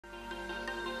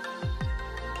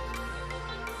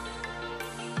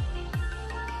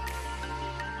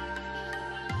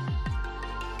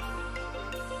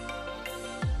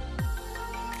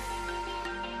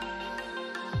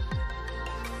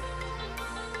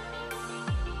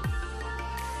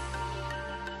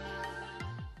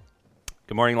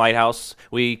Good morning, Lighthouse.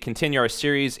 We continue our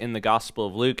series in the Gospel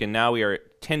of Luke, and now we are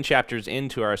 10 chapters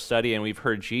into our study, and we've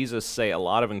heard Jesus say a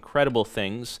lot of incredible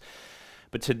things.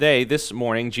 But today, this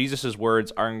morning, Jesus'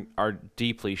 words are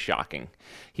deeply shocking.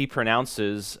 He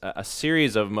pronounces a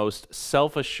series of most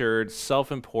self-assured,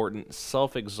 self-important,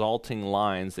 self-exalting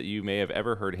lines that you may have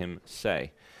ever heard him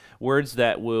say. Words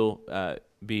that will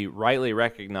be rightly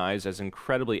recognized as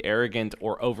incredibly arrogant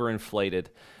or overinflated,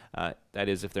 that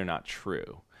is, if they're not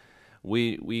true.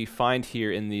 We find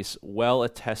here in these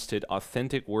well-attested,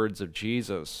 authentic words of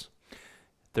Jesus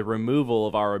the removal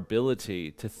of our ability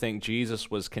to think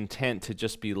Jesus was content to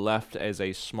just be left as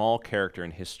a small character in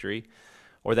history,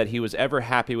 or that he was ever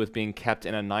happy with being kept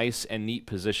in a nice and neat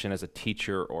position as a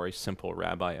teacher or a simple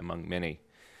rabbi among many.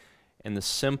 In the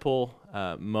simple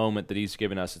moment that he's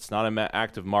given us, it's not an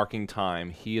act of marking time.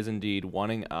 He is indeed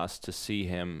wanting us to see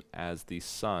him as the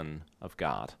Son of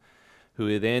God,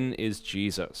 who then is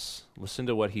Jesus. Listen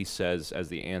to what he says as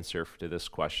the answer to this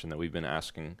question that we've been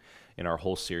asking in our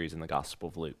whole series in the Gospel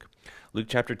of Luke. Luke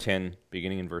chapter 10,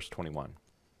 beginning in verse 21.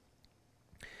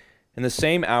 In the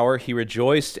same hour he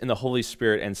rejoiced in the Holy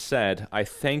Spirit and said, I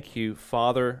thank you,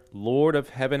 Father, Lord of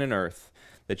heaven and earth,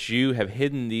 that you have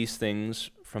hidden these things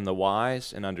from the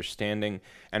wise and understanding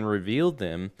and revealed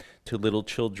them to little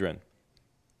children.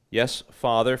 Yes,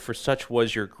 Father, for such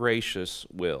was your gracious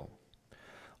will.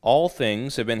 All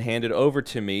things have been handed over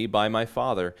to me by my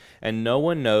Father, and no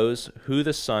one knows who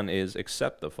the Son is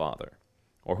except the Father,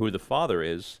 or who the Father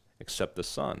is except the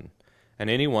Son, and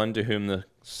anyone to whom the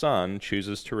Son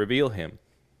chooses to reveal him.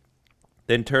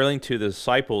 Then turning to the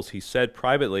disciples, he said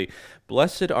privately,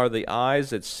 Blessed are the eyes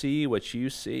that see what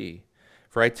you see.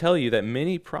 For I tell you that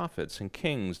many prophets and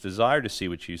kings desired to see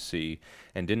what you see,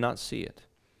 and did not see it,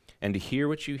 and to hear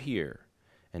what you hear,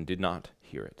 and did not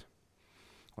hear it.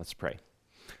 Let's pray.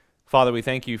 Father, we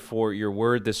thank you for your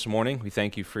word this morning. We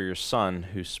thank you for your Son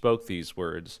who spoke these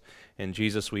words. And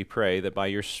Jesus, we pray that by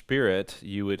your Spirit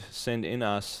you would send in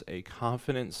us a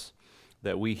confidence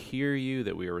that we hear you,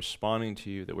 that we are responding to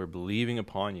you, that we're believing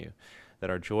upon you, that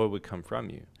our joy would come from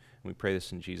you. And we pray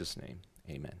this in Jesus' name.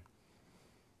 Amen.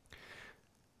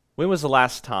 When was the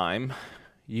last time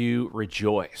you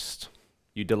rejoiced?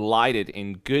 You delighted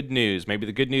in good news, maybe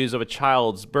the good news of a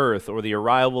child's birth or the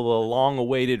arrival of a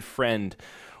long-awaited friend,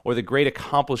 or the great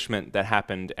accomplishment that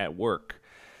happened at work.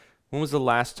 When was the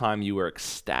last time you were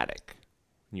ecstatic?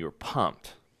 You were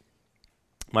pumped?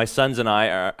 My sons and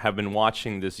I have been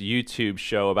watching this YouTube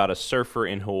show about a surfer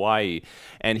in Hawaii,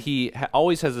 and he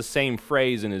always has the same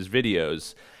phrase in his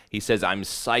videos. He says, I'm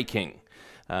psyching.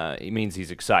 It means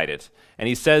he's excited. And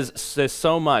he says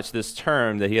so much, this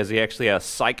term, that he has actually a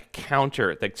psych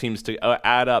counter that seems to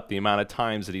add up the amount of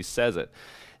times that he says it.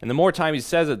 And the more time he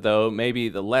says it, though, maybe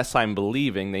the less I'm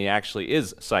believing that he actually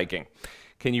is psyching.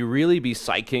 Can you really be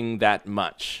psyching that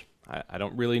much? I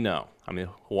don't really know. I mean,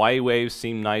 Hawaii waves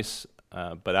seem nice,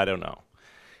 but I don't know.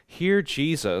 Here,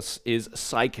 Jesus is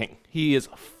psyching. He is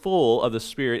full of the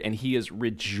Spirit, and he is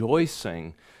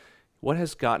rejoicing. What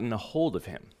has gotten a hold of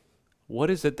him?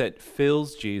 What is it that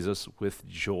fills Jesus with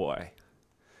joy?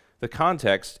 The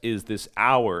context is this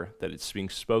hour that it's being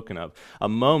spoken of, a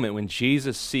moment when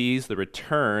Jesus sees the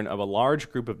return of a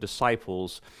large group of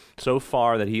disciples so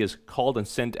far that he has called and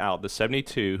sent out the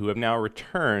 72 who have now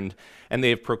returned, and they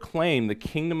have proclaimed the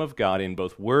kingdom of God in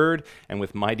both word and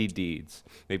with mighty deeds.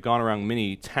 They've gone around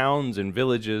many towns and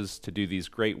villages to do these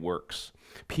great works.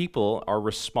 People are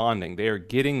responding. They are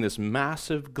getting this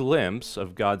massive glimpse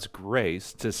of God's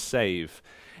grace to save.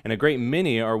 And a great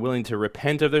many are willing to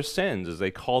repent of their sins as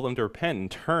they call them to repent and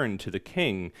turn to the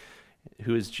King,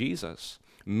 who is Jesus.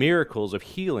 Miracles of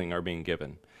healing are being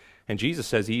given. And Jesus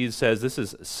says, this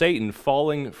is Satan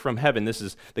falling from heaven. This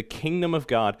is the kingdom of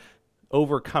God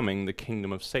overcoming the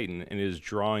kingdom of Satan, and it is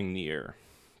drawing near.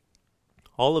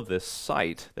 All of this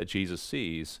sight that Jesus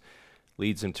sees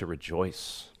leads him to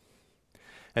rejoice.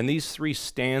 And these three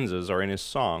stanzas are in his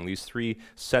song. These three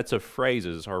sets of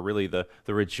phrases are really the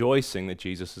rejoicing that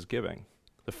Jesus is giving.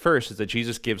 The first is that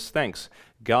Jesus gives thanks.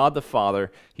 God the Father,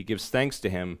 he gives thanks to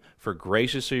him for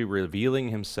graciously revealing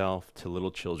himself to little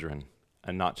children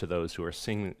and not to those who are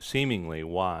seemingly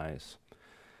wise.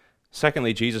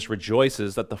 Secondly, Jesus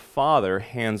rejoices that the Father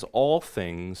hands all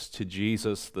things to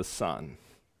Jesus the Son,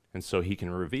 and so he can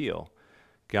reveal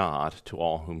God to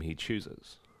all whom he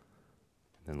chooses.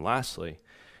 And then lastly,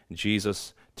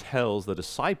 Jesus tells the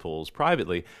disciples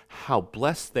privately how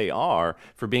blessed they are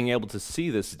for being able to see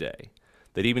this day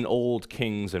that even old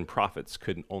kings and prophets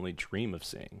could only dream of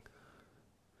seeing.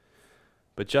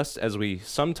 But just as we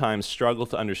sometimes struggle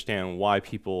to understand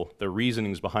the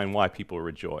reasonings behind why people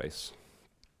rejoice,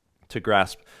 to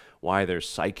grasp why they're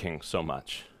psyching so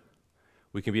much.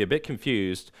 We can be a bit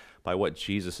confused by what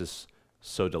Jesus is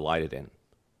so delighted in.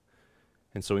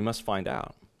 And so we must find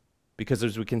out. Because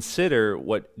as we consider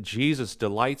what Jesus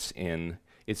delights in,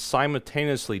 it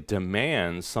simultaneously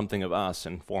demands something of us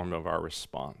in form of our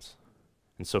response.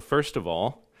 And so first of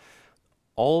all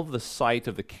of the sight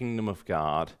of the kingdom of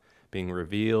God being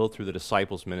revealed through the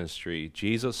disciples' ministry,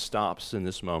 Jesus stops in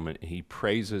this moment and he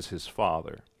praises his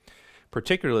Father,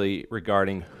 particularly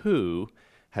regarding who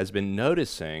has been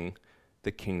noticing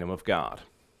the kingdom of God.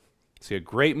 See, a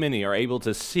great many are able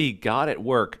to see God at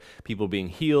work, people being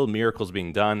healed, miracles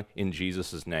being done in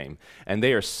Jesus' name. And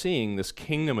they are seeing this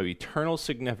kingdom of eternal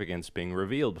significance being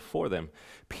revealed before them.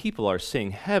 People are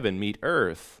seeing heaven meet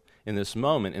earth in this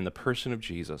moment in the person of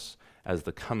Jesus as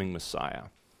the coming Messiah.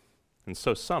 And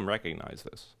so some recognize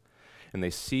this. And they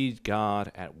see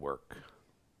God at work,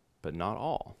 but not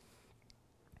all.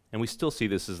 And we still see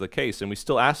this as the case, and we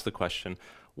still ask the question,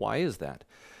 why is that?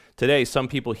 Today, some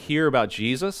people hear about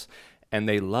Jesus, and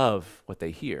they love what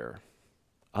they hear.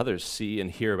 Others see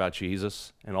and hear about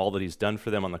Jesus and all that he's done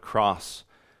for them on the cross,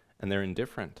 and they're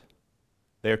indifferent.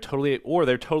 They're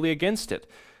totally against it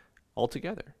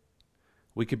altogether.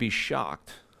 We could be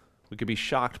shocked. We could be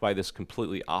shocked by this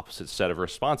completely opposite set of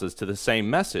responses to the same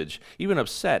message, even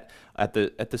upset at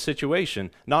the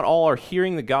situation. Not all are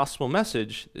hearing the gospel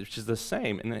message, which is the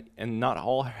same, and not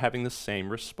all are having the same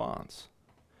response.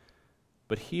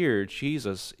 But here,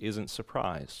 Jesus isn't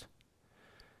surprised,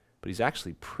 but he's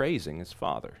actually praising his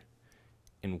Father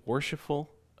in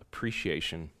worshipful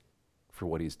appreciation for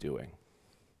what he's doing.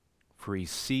 For he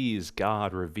sees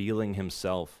God revealing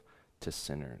himself to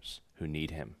sinners who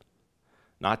need him,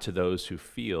 not to those who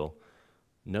feel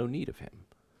no need of him.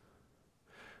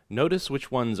 Notice which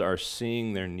ones are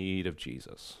seeing their need of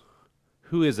Jesus.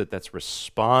 Who is it that's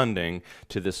responding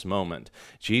to this moment?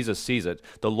 Jesus sees it.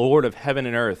 The Lord of heaven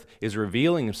and earth is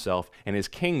revealing himself and his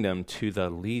kingdom to the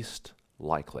least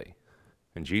likely.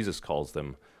 And Jesus calls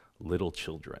them little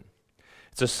children.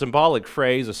 It's a symbolic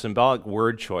phrase, a symbolic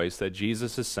word choice that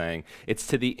Jesus is saying. It's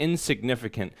to the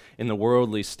insignificant in the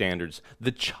worldly standards,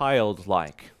 the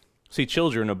childlike. See,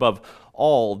 children, above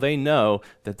all, they know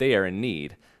that they are in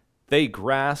need. They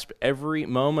grasp every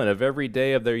moment of every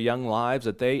day of their young lives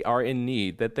that they are in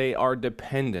need, that they are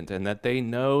dependent, and that they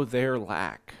know their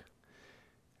lack.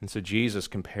 And so Jesus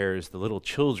compares the little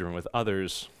children with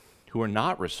others who are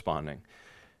not responding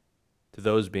to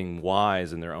those being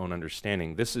wise in their own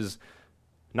understanding. This is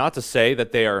not to say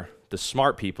that they are the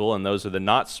smart people and those are the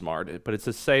not smart, but it's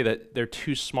to say that they're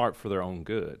too smart for their own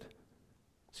good.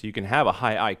 So you can have a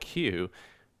high IQ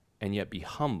and yet be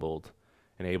humbled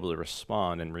and able to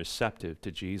respond and receptive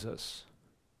to Jesus.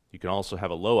 You can also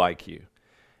have a low IQ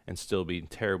and still be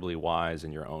terribly wise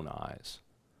in your own eyes.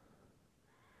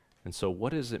 And so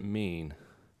what does it mean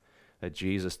that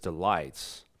Jesus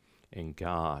delights in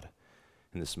God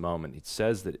in this moment? It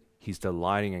says that he's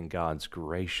delighting in God's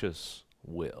gracious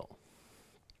will.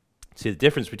 See, the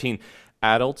difference between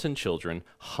adults and children,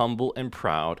 humble and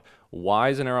proud,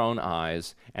 wise in our own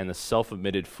eyes, and the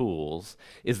self-admitted fools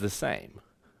is the same.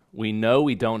 We know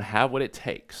we don't have what it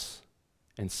takes,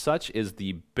 and such is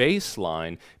the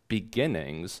baseline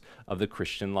beginnings of the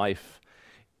Christian life.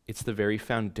 It's the very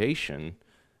foundation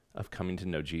of coming to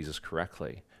know Jesus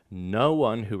correctly. No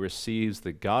one who receives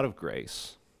the God of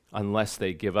grace, unless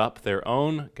they give up their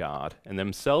own God and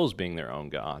themselves being their own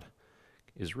God,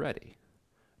 is ready.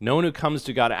 No one who comes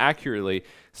to God accurately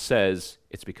says,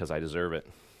 it's because I deserve it.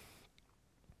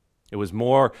 It was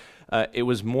more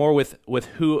with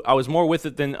who I was more with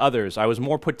it than others. I was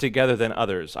more put together than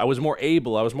others. I was more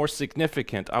able. I was more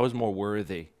significant. I was more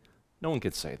worthy. No one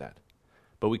could say that.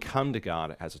 But we come to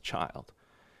God as a child,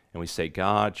 and we say,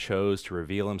 God chose to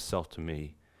reveal himself to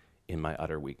me in my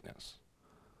utter weakness.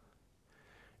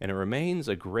 And it remains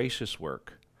a gracious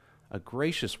work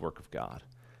of God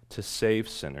to save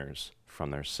sinners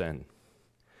from their sin.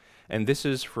 And this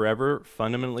is forever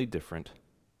fundamentally different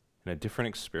and a different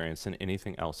experience than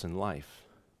anything else in life.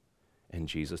 And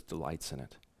Jesus delights in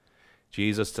it.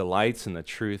 Jesus delights in the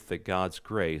truth that God's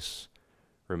grace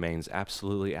remains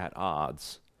absolutely at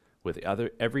odds with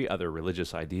every other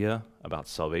religious idea about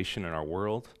salvation in our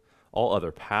world, all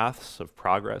other paths of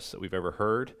progress that we've ever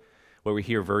heard, where we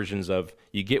hear versions of,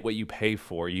 you get what you pay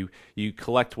for, you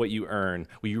collect what you earn,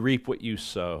 you reap what you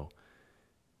sow,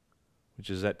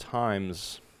 which is at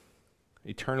times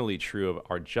eternally true of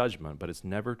our judgment, but it's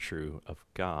never true of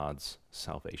God's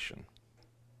salvation.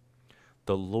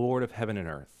 The Lord of heaven and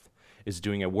earth is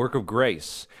doing a work of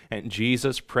grace, and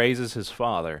Jesus praises his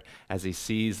Father as he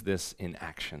sees this in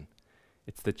action.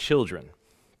 It's the children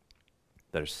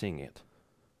that are seeing it.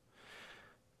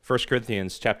 1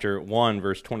 Corinthians chapter 1,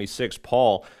 verse 26,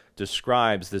 Paul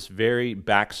describes this very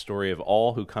backstory of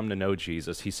all who come to know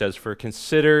Jesus. He says, "For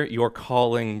consider your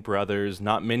calling, brothers.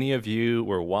 Not many of you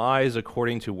were wise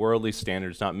according to worldly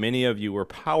standards. Not many of you were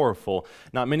powerful.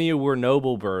 Not many of you were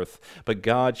noble birth. But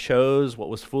God chose what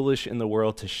was foolish in the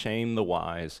world to shame the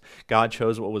wise. God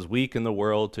chose what was weak in the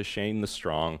world to shame the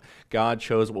strong. God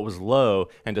chose what was low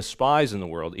and despised in the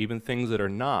world, even things that are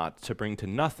not, to bring to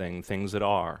nothing things that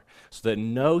are, so that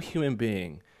no human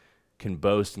being can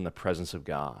boast in the presence of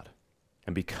God.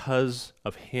 And because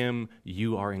of him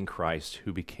you are in Christ,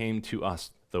 who became to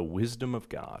us the wisdom of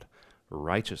God,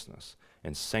 righteousness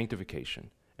and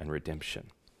sanctification and redemption."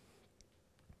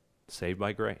 Saved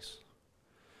by grace.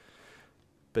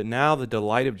 But now the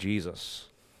delight of Jesus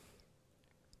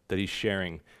that he's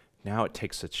sharing, now it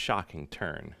takes a shocking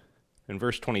turn. In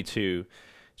verse 22,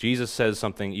 Jesus says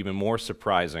something even more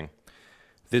surprising.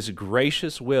 This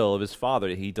gracious will of his Father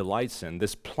that he delights in,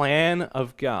 this plan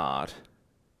of God,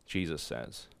 Jesus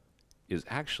says, is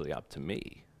actually up to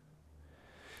me.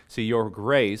 See, your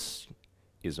grace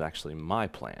is actually my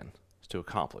plan to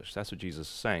accomplish. That's what Jesus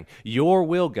is saying. Your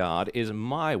will, God, is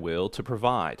my will to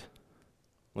provide.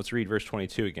 Let's read verse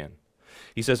 22 again.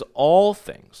 He says, all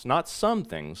things, not some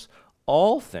things,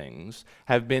 all things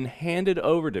have been handed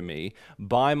over to me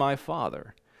by my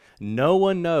Father. No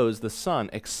one knows the Son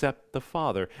except the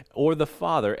Father, or the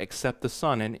Father except the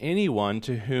Son, and anyone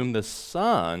to whom the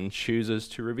Son chooses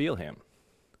to reveal him.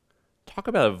 Talk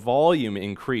about a volume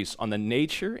increase on the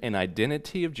nature and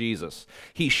identity of Jesus.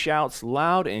 He shouts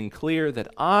loud and clear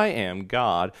that I am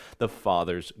God, the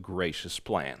Father's gracious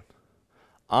plan.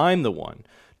 I'm the one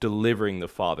delivering the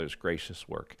Father's gracious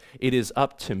work. It is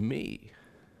up to me.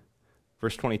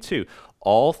 Verse 22,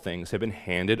 all things have been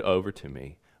handed over to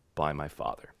me by my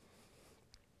Father.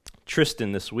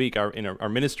 Tristan this week, our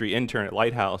ministry intern at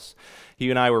Lighthouse, he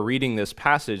and I were reading this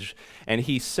passage, and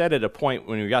he said at a point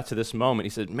when we got to this moment, he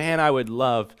said, "Man, I would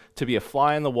love to be a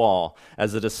fly on the wall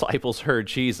as the disciples heard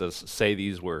Jesus say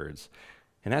these words."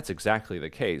 And that's exactly the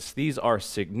case. These are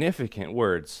significant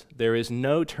words. There is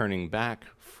no turning back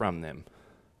from them.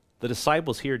 The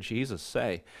disciples hear Jesus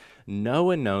say, "No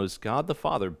one knows God the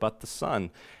Father but the Son,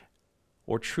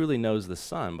 or truly knows the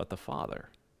Son but the Father."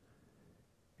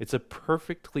 It's a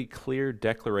perfectly clear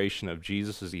declaration of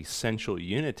Jesus' essential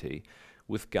unity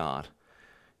with God.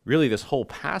 Really, this whole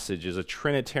passage is a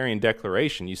Trinitarian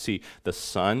declaration. You see the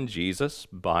Son, Jesus,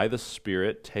 by the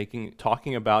Spirit,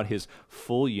 talking about his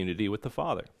full unity with the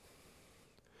Father.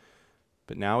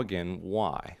 But now again,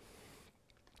 why?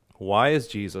 Why is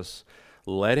Jesus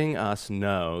letting us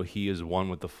know he is one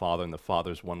with the Father and the Father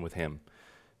is one with him?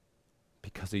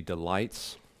 Because he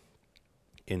delights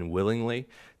in willingly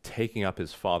taking up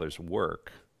his Father's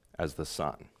work as the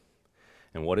Son.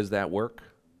 And what is that work?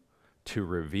 To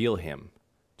reveal him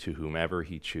to whomever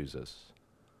he chooses.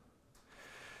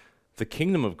 The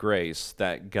kingdom of grace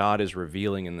that God is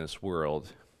revealing in this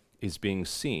world is being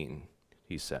seen,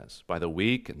 he says, by the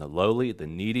weak and the lowly, the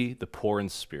needy, the poor in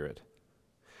spirit.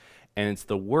 And it's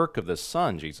the work of the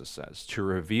Son, Jesus says, to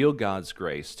reveal God's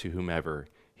grace to whomever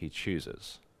he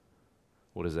chooses.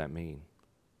 What does that mean?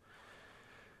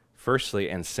 Firstly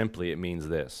and simply, it means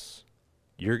this.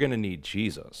 You're going to need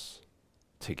Jesus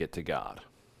to get to God.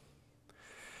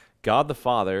 God the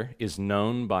Father is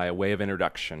known by a way of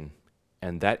introduction,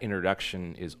 and that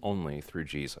introduction is only through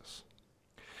Jesus.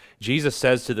 Jesus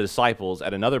says to the disciples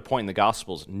at another point in the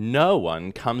Gospels, "No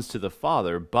one comes to the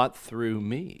Father but through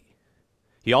me."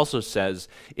 He also says,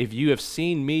 "If you have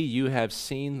seen me, you have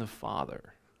seen the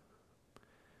Father."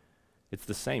 It's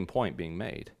the same point being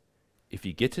made. If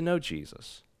you get to know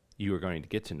Jesus, you are going to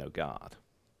get to know God.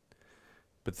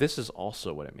 But this is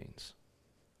also what it means.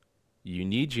 You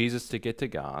need Jesus to get to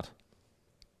God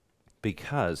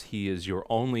because he is your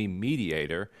only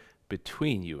mediator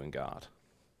between you and God.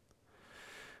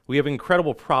 We have an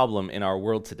incredible problem in our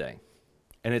world today,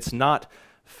 and it's not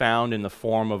found in the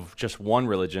form of just one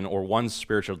religion or one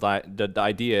spiritual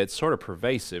idea. It's sort of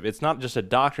pervasive. It's not just a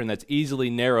doctrine that's easily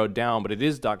narrowed down, but it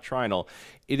is doctrinal.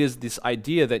 It is this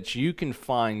idea that you can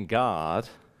find God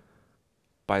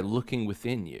by looking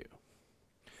within you.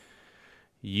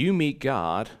 You meet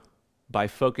God by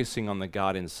focusing on the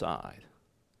God inside.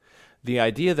 The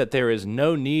idea that there is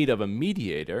no need of a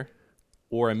mediator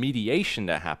or a mediation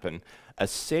to happen, a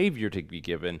Savior to be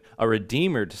given, a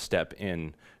Redeemer to step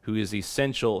in, who is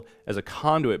essential as a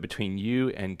conduit between you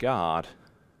and God,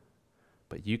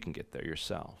 but you can get there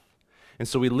yourself. And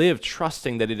so we live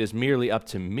trusting that it is merely up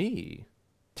to me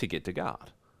to get to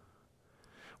God.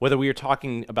 Whether we are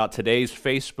talking about today's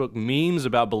Facebook memes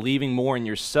about believing more in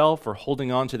yourself or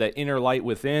holding on to that inner light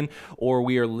within, or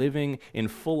we are living in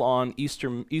full-on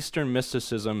Eastern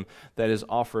mysticism that is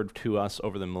offered to us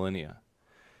over the millennia,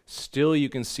 still you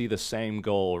can see the same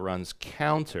goal runs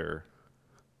counter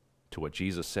to what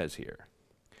Jesus says here.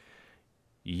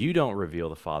 You don't reveal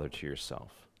the Father to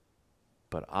yourself,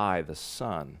 but I, the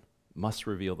Son, must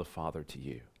reveal the Father to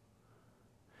you.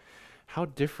 How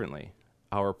differently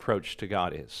our approach to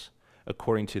God is,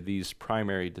 according to these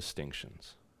primary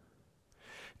distinctions.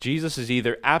 Jesus is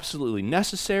either absolutely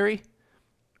necessary,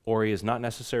 or he is not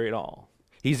necessary at all.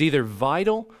 He's either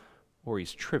vital, or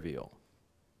he's trivial.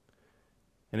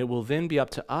 And it will then be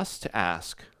up to us to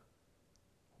ask,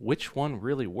 which one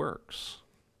really works?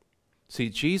 See,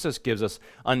 Jesus gives us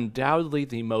undoubtedly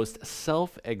the most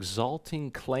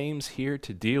self-exalting claims here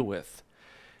to deal with.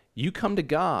 You come to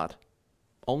God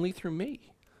only through me.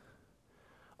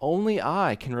 Only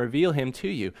I can reveal him to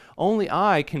you. Only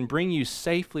I can bring you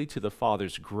safely to the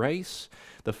Father's grace,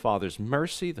 the Father's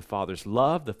mercy, the Father's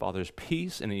love, the Father's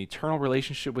peace, and an eternal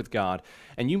relationship with God.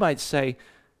 And you might say,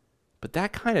 but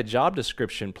that kind of job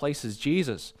description places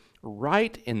Jesus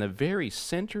right in the very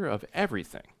center of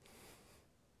everything.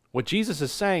 What Jesus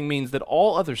is saying means that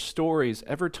all other stories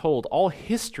ever told, all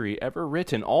history ever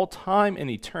written, all time and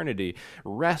eternity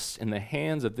rests in the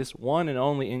hands of this one and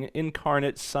only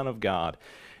incarnate Son of God.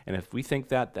 And if we think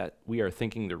that we are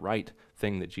thinking the right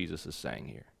thing that Jesus is saying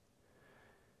here.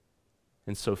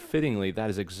 And so fittingly,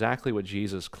 that is exactly what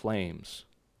Jesus claims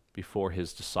before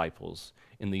his disciples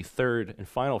in the third and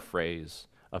final phrase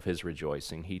of his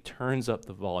rejoicing. He turns up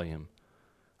the volume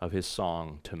of his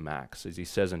song to max, as he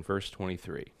says in verse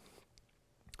 23.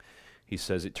 He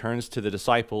says, it turns to the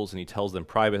disciples and he tells them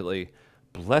privately,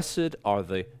 "Blessed are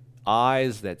the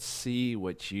eyes that see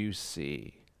what you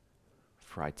see.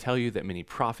 For I tell you that many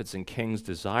prophets and kings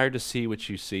desired to see what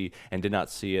you see and did not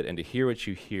see it, and to hear what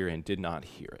you hear and did not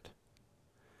hear it."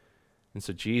 And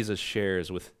so Jesus shares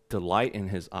with delight in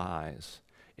his eyes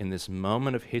in this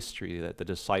moment of history that the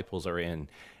disciples are in,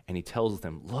 and he tells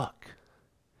them, look,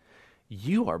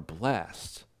 you are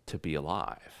blessed to be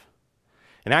alive.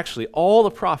 And actually, all the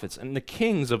prophets and the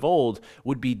kings of old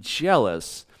would be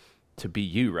jealous to be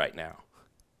you right now,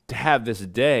 to have this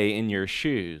day in your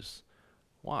shoes.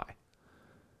 Why?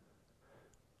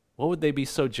 What would they be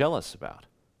so jealous about?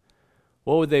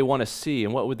 What would they want to see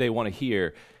and what would they want to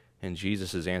hear? And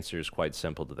Jesus' answer is quite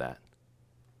simple to that.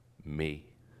 Me.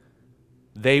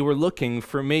 They were looking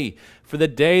for me, for the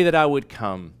day that I would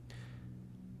come.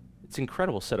 It's an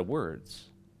incredible set of words.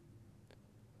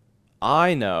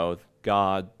 I know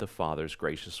God the Father's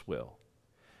gracious will.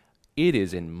 It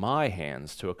is in my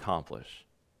hands to accomplish.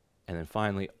 And then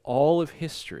finally, all of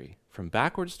history, from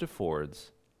backwards to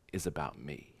forwards, is about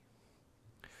me.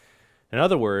 In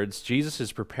other words, Jesus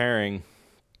is preparing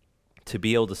to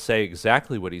be able to say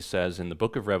exactly what he says in the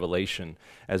book of Revelation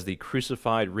as the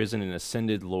crucified, risen, and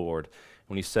ascended Lord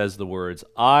when he says the words,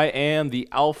 "I am the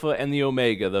Alpha and the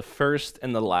Omega, the first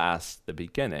and the last, the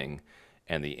beginning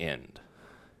and the end."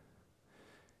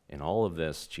 In all of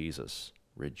this, Jesus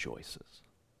rejoices.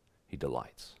 He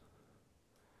delights.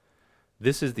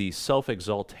 This is the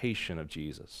self-exaltation of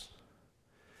Jesus.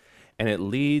 And it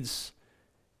leads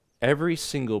every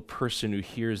single person who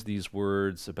hears these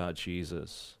words about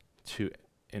Jesus to,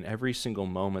 in every single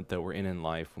moment that we're in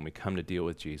life when we come to deal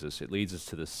with Jesus, it leads us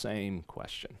to the same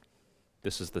question.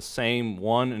 This is the same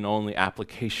one and only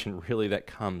application really that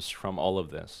comes from all of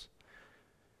this.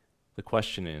 The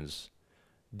question is,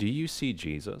 do you see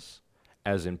Jesus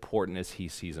as important as he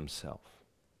sees himself?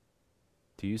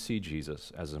 Do you see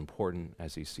Jesus as important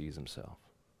as he sees himself?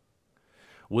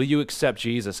 Will you accept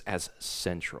Jesus as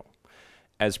central,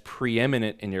 as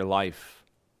preeminent in your life?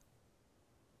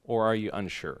 Or are you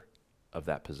unsure of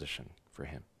that position for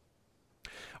him?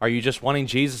 Are you just wanting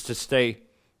Jesus to stay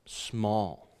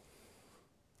small,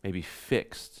 maybe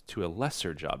fixed to a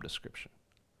lesser job description?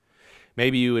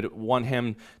 Maybe you would want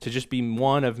him to just be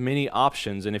one of many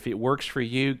options, and if it works for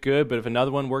you, good, but if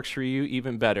another one works for you,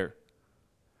 even better.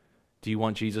 Do you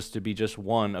want Jesus to be just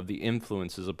one of the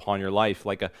influences upon your life,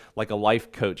 like a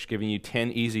life coach giving you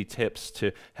 10 easy tips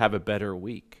to have a better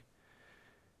week?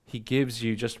 He gives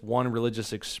you just one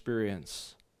religious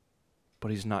experience,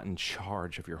 but he's not in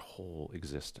charge of your whole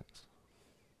existence.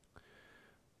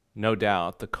 No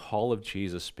doubt, the call of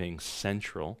Jesus being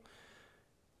central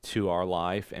to our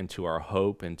life and to our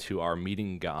hope and to our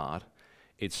meeting God,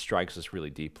 it strikes us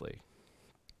really deeply.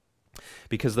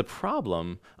 Because the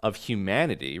problem of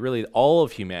humanity, really all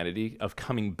of humanity, of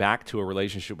coming back to a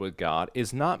relationship with God,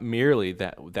 is not merely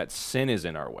that sin is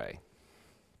in our way.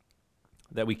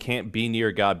 that we can't be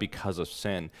near God because of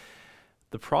sin.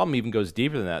 The problem even goes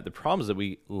deeper than that. The problem is that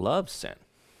we love sin.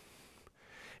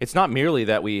 It's not merely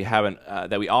that we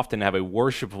often have a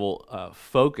worshipful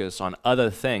focus on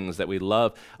other things, that we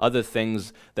love other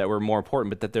things that were more important,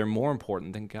 but that they're more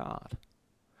important than God.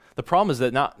 The problem is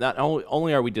that not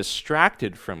only are we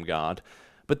distracted from God,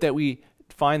 but that we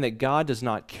find that God does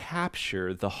not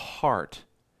capture the heart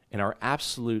in our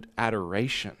absolute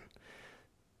adoration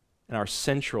and our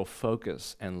central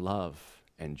focus and love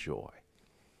and joy.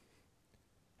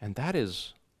 And that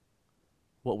is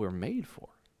what we're made for.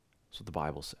 That's what the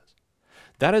Bible says.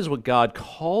 That is what God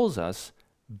calls us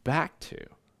back to.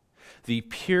 The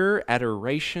pure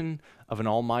adoration of an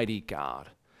almighty God.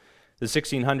 The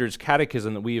 1600s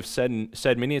catechism that we have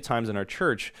said many times in our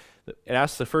church, it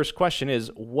asks the first question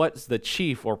is, what's the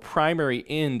chief or primary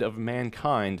end of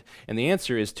mankind? And the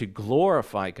answer is to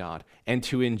glorify God and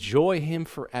to enjoy Him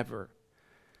forever.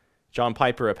 John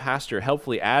Piper, a pastor,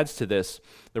 helpfully adds to this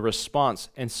the response,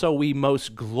 and so we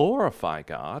most glorify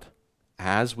God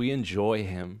as we enjoy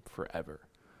Him forever.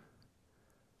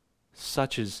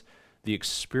 Such is the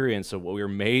experience of what we were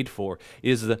made for.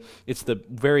 It's the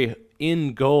very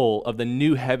end goal of the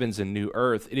new heavens and new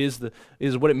earth. It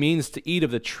is what it means to eat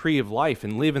of the tree of life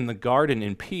and live in the garden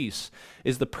in peace. It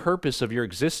is the purpose of your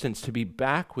existence to be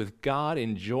back with God,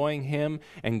 enjoying Him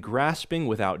and grasping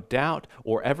without doubt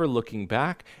or ever looking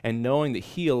back and knowing that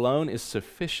He alone is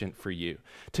sufficient for you.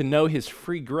 To know His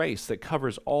free grace that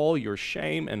covers all your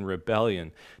shame and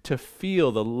rebellion. To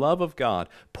feel the love of God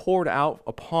poured out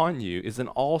upon you is an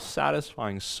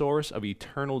all-satisfying source of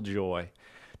eternal joy.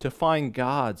 To find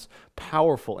God's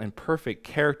powerful and perfect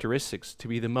characteristics to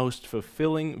be the most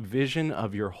fulfilling vision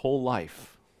of your whole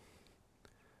life.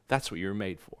 That's what you're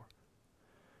made for.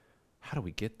 How do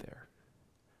we get there?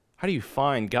 How do you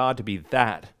find God to be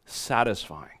that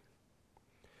satisfying?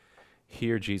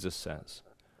 Here Jesus says,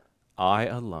 I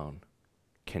alone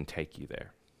can take you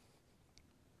there.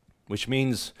 Which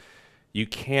means you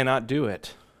cannot do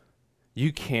it.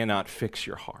 You cannot fix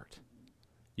your heart.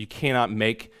 You cannot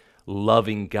make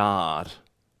loving God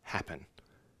happen.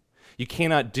 You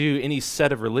cannot do any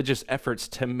set of religious efforts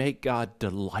to make God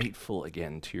delightful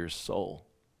again to your soul.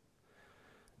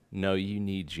 No, you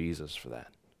need Jesus for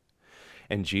that.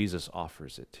 And Jesus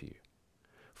offers it to you.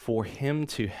 For Him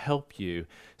to help you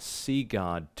see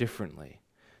God differently,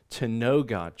 to know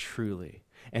God truly,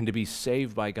 and to be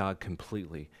saved by God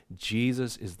completely,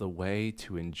 Jesus is the way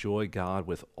to enjoy God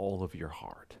with all of your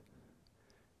heart.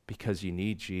 Because you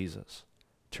need Jesus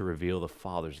to reveal the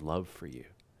Father's love for you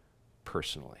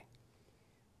personally.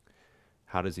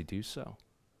 How does He do so?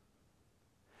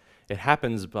 It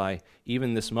happens by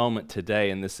even this moment today,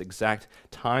 in this exact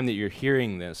time that you're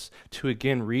hearing this, to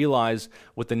again realize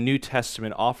what the New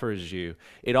Testament offers you.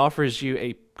 It offers you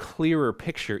a clearer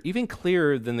picture, even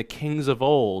clearer than the kings of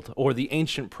old or the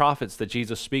ancient prophets that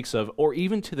Jesus speaks of, or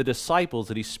even to the disciples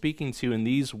that He's speaking to in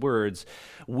these words.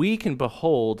 We can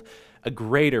behold a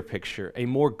greater picture, a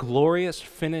more glorious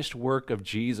finished work of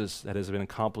Jesus that has been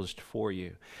accomplished for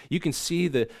you. You can see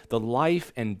the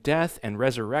life and death and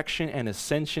resurrection and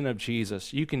ascension of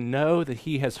Jesus. You can know that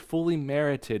He has fully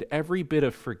merited every bit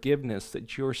of forgiveness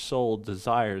that your soul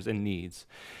desires and needs.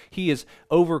 He has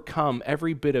overcome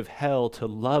every bit of hell to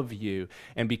love you,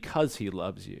 and because He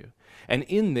loves you. And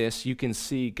in this, you can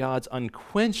see God's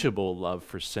unquenchable love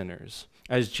for sinners,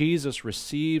 as Jesus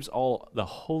receives all the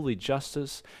holy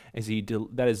justice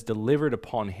that is delivered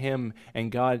upon Him,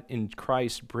 and God in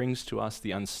Christ brings to us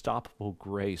the unstoppable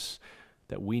grace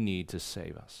that we need to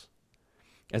save us.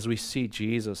 As we see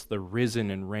Jesus, the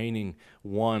risen and reigning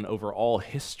one over all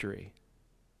history,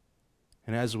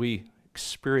 and as we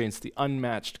experience the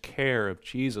unmatched care of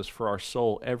Jesus for our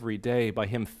soul every day by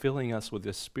Him filling us with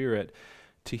His Spirit,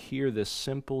 to hear this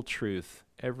simple truth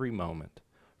every moment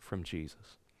from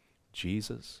Jesus.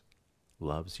 Jesus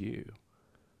loves you.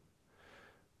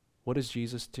 What does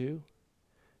Jesus do?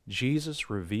 Jesus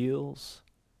reveals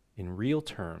in real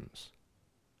terms,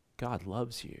 God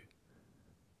loves you.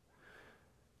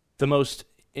 The most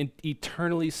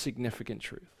eternally significant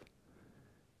truth.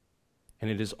 And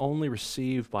it is only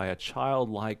received by a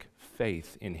childlike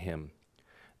faith in Him.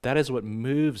 That is what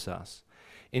moves us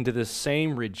into the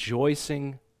same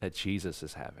rejoicing that Jesus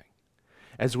is having.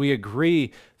 As we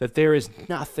agree that there is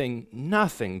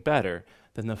nothing better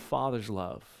than the Father's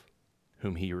love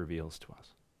whom He reveals to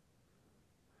us.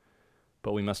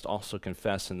 But we must also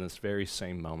confess in this very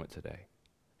same moment today,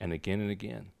 and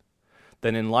again,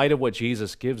 that in light of what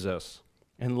Jesus gives us,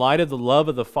 in light of the love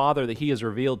of the Father that He has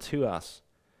revealed to us,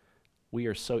 we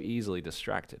are so easily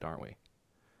distracted, aren't we?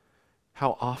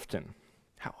 How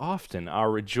How often our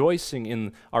rejoicing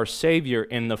in our Savior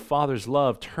and the Father's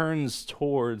love turns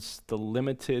towards the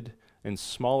limited and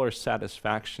smaller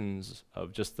satisfactions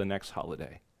of just the next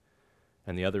holiday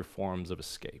and the other forms of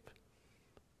escape.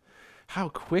 How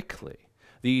quickly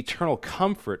the eternal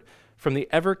comfort from the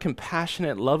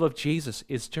ever-compassionate love of Jesus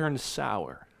is turned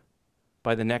sour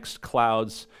by the next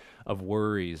clouds of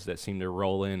worries that seem to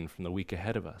roll in from the week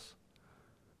ahead of us.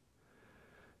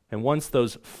 And once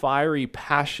those fiery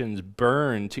passions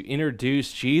burn to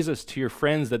introduce Jesus to your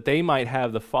friends that they might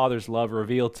have the Father's love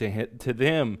revealed to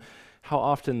them, how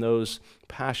often those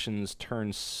passions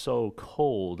turn so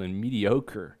cold and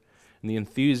mediocre, and the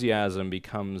enthusiasm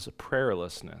becomes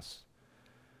prayerlessness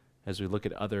as we look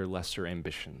at other lesser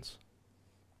ambitions.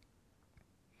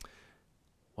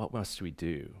 What must we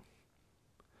do?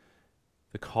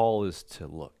 The call is to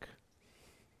look.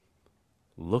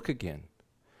 Look again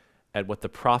at what the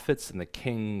prophets and the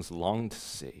kings long to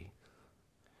see.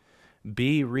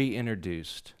 Be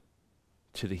reintroduced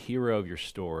to the hero of your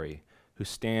story who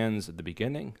stands at the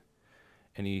beginning,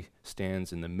 and he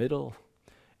stands in the middle,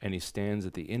 and he stands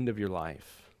at the end of your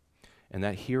life. And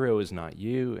that hero is not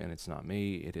you, and it's not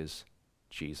me, it is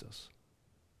Jesus.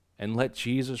 And let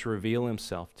Jesus reveal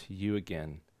himself to you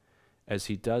again. As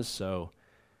he does so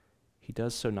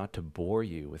not to bore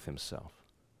you with himself.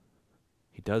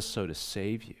 He does so to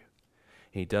save you.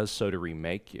 He does so to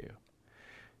remake you.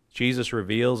 Jesus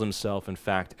reveals himself, in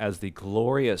fact, as the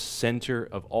glorious center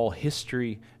of all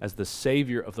history, as the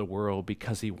Savior of the world,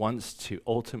 because he wants to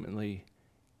ultimately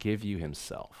give you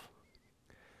himself.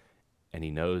 And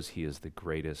he knows he is the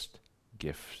greatest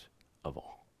gift of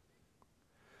all.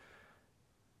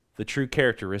 The true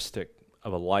characteristic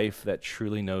of a life that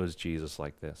truly knows Jesus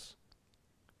like this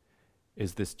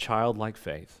is this childlike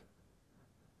faith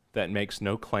that makes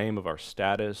no claim of our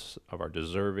status, of our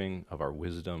deserving, of our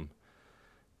wisdom,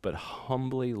 but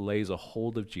humbly lays a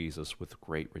hold of Jesus with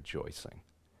great rejoicing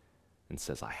and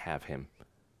says, I have him.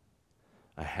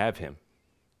 I have him.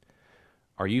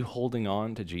 Are you holding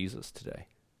on to Jesus today?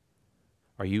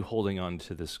 Are you holding on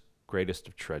to this greatest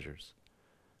of treasures?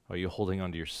 Are you holding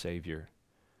on to your Savior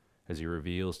as he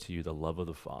reveals to you the love of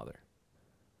the Father?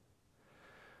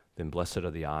 Then blessed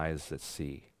are the eyes that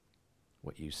see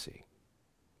what you see.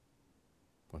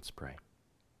 Let's pray.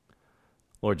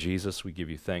 Lord Jesus, we give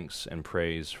you thanks and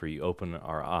praise for you open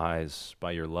our eyes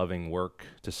by your loving work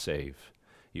to save.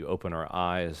 You open our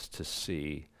eyes to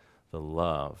see the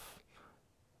love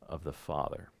of the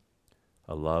Father,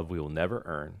 a love we will never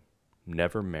earn,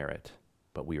 never merit,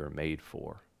 but we are made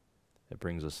for. It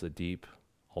brings us the deep,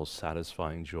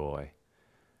 all-satisfying joy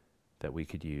that we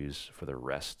could use for the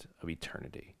rest of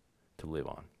eternity to live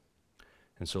on.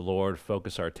 And so, Lord,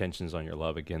 focus our attentions on your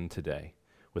love again today.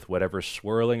 With whatever's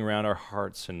swirling around our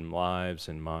hearts and lives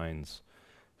and minds,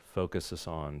 focus us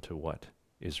on to what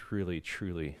is really,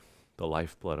 truly the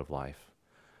lifeblood of life,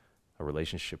 a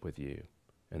relationship with you,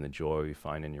 and the joy we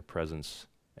find in your presence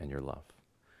and your love.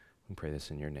 We pray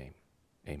this in your name.